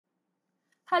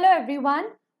Hello everyone,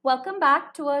 welcome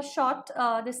back to a short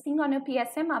this thing on a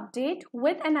PSM update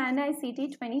with an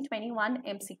INICET 2021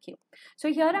 MCQ.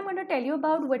 So here I'm going to tell you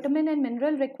about vitamin and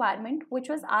mineral requirement, which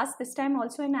was asked this time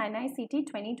also in INICET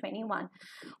 2021.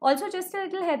 Also, just a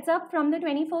little heads up, from the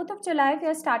 24th of July we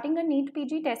are starting a NEET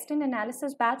PG test and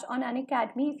analysis batch on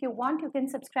Unacademy. If you want, you can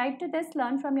subscribe to this,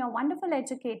 learn from your wonderful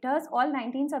educators. All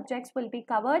 19 subjects will be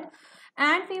covered.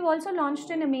 And we've also launched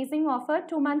an amazing offer,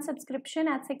 2-month subscription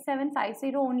at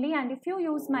 6750 only. And if you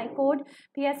use my code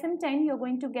PSM10, you're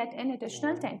going to get an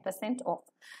additional 10% off.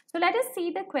 So let us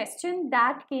see the question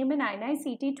that came in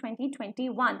INICET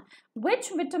 2021.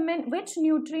 Which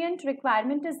nutrient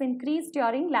requirement is increased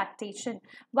during lactation?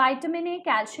 Vitamin A,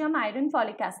 calcium, iron,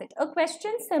 folic acid. A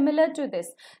question similar to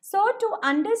this. So to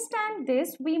understand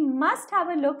this, we must have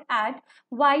a look at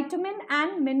vitamin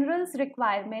and minerals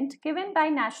requirement given by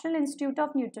National Institute of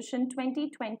Nutrition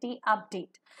 2020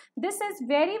 update. This is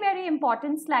very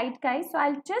important slide guys. So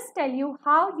I'll just tell you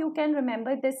how you can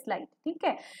remember this slide. ठीक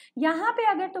है, यहाँ पे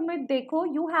अगर तुम्हें देखो,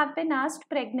 you have been asked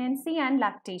pregnancy and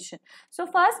lactation. So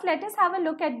first let us have a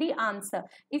look at the answer.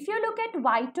 If you look at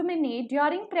vitamin A,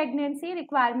 during pregnancy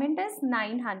requirement is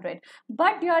 900,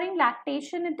 but during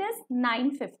lactation it is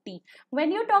 950.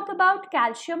 When you talk about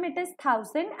calcium, it is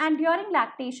 1000, and during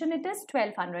lactation it is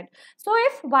 1200. So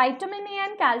if vitamin A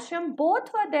and calcium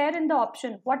both were there in the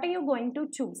option, what are you going to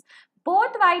choose?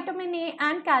 Both vitamin A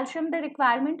and calcium, the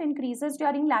requirement increases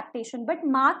during lactation, but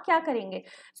mark क्या करेंगे?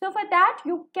 So for that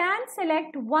you can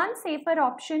select one safer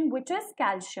option, which is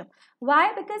calcium.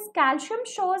 Why? Because calcium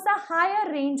shows a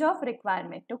higher range of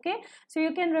requirement. Okay, so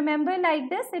you can remember like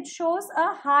this, it shows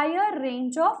a higher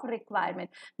range of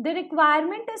requirement. The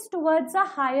requirement is towards a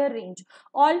higher range,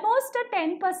 almost a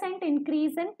 10%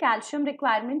 increase in calcium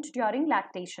requirement during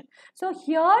lactation. So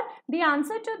here the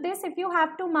answer to this, if you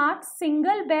have to mark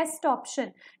single best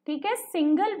option, ठीक है,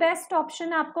 single best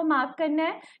option आपको mark करना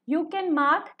है. You can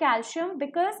mark calcium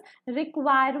because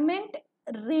requirement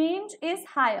range is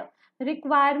higher.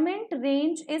 Requirement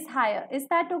range is higher. Is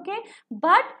that okay?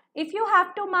 But if you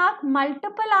have to mark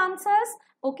multiple answers,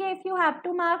 okay, if you have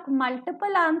to mark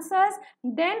multiple answers,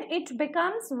 then it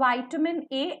becomes vitamin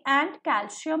A and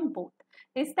calcium both.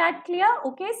 Is that clear?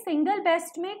 Okay, single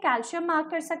best में calcium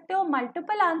mark कर सकते हो,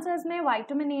 multiple answers में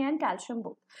vitamin A and calcium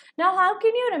both. Now how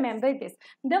can you remember this?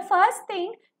 The first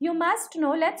thing you must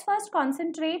know, let's first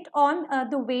concentrate on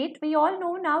the weight. We all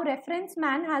know now reference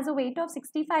man has a weight of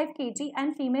 65 kg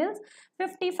and females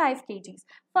 55 kgs.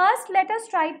 First let us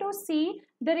try to see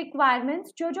the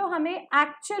requirements जो हमें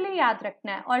actually याद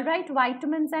रखना है. All right,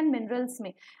 vitamins and minerals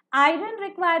में iron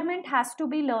requirement has to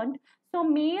be learned. So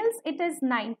males it is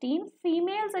 19,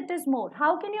 females it is more.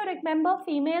 How can you remember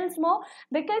females more?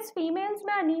 Because females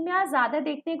में anemia ज़्यादा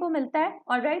देखने को मिलता है.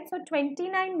 Alright, so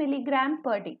 29 milligram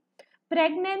per day.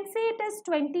 Pregnancy it is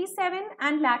 27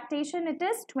 and lactation it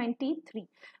is 23.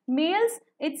 Males,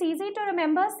 it's easy to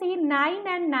remember, see 9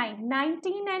 and 9,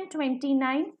 19 and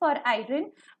 29 for iron.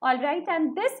 Alright,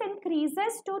 and this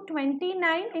increases to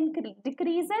 29,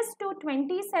 decreases to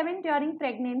 27 during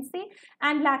pregnancy,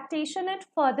 and lactation it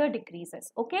further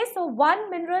decreases. Okay, so one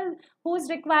mineral whose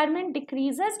requirement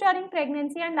decreases during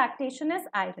pregnancy and lactation is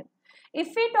iron.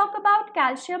 If we talk about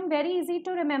calcium, very easy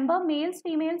to remember, males,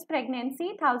 females,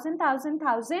 pregnancy 1000,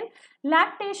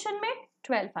 lactation में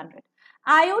 1200.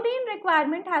 Iodine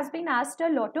requirement has been asked a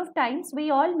lot of times.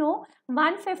 We all know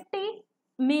 150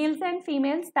 males and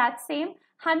females, that's same.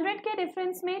 100 के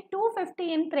difference में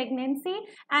 250 in pregnancy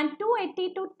and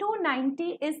 280 to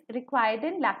 290 is required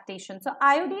in lactation. So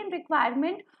iodine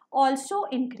requirement also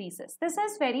increases. This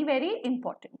is very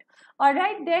important.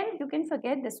 Alright, then you can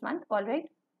forget this one. Alright.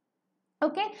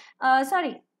 Okay,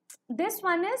 sorry, this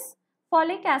one is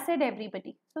folic acid,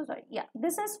 everybody. So sorry, yeah,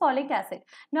 this is folic acid.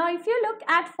 Now if you look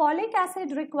at folic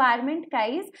acid requirement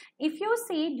guys, if you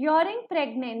see during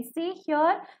pregnancy,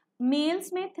 here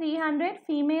males में 300,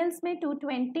 females में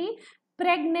 220,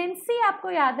 pregnancy आपको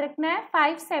याद रखना है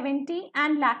 570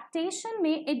 and lactation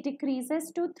में it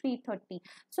decreases to 330.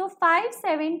 So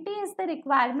 570 is the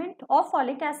requirement of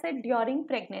folic acid during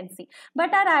pregnancy.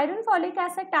 But our iron folic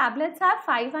acid tablets have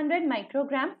 500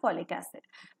 microgram folic acid.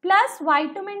 Plus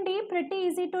vitamin D, pretty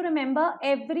easy to remember,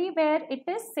 everywhere it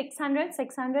is 600.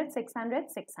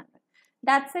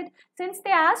 That's it. Since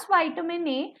they asked vitamin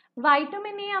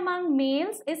A among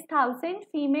males is 1000,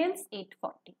 females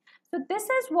 840. So this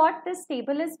is what this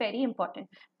table is very important.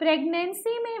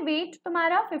 Pregnancy में weight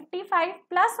तुम्हारा 55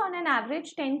 plus on an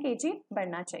average 10 kg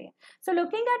बढ़ना चाहिए. So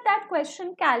looking at that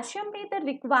question, calcium में the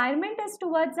requirement is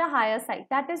towards a higher side.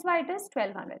 That is why it is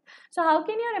 1200. So how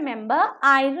can you remember?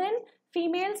 Iron,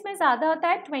 females में ज़्यादा होता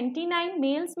है 29,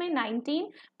 mails में 19,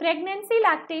 pregnancy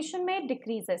lactation में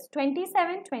decreases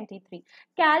 27, 23,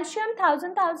 calcium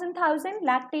 1000,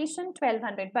 lactation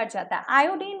 1200 बढ़ जाता है.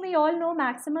 Iodine we all know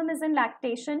maximum is in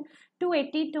lactation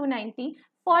 280, 290.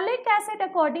 Folic acid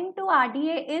according to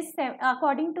RDA is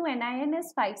according to NIN is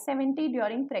 570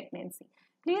 during pregnancy.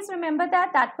 Please remember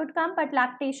that could come, but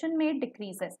lactation may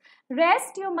decreases.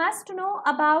 Rest you must know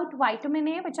about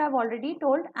vitamin A, which I've already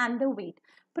told, and the weight.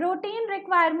 Protein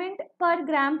requirement per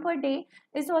gram per day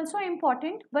is also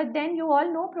important, but then you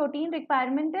all know protein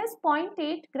requirement is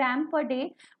 0.8 gram per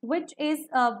day, which is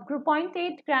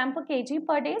 0.8 gram per kg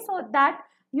per day, so that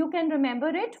you can remember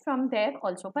it from there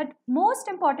also. But most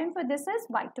important for this is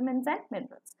vitamins and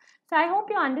minerals. So I hope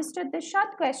you understood this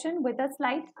short question with a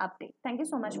slight update. Thank you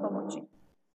so much for watching.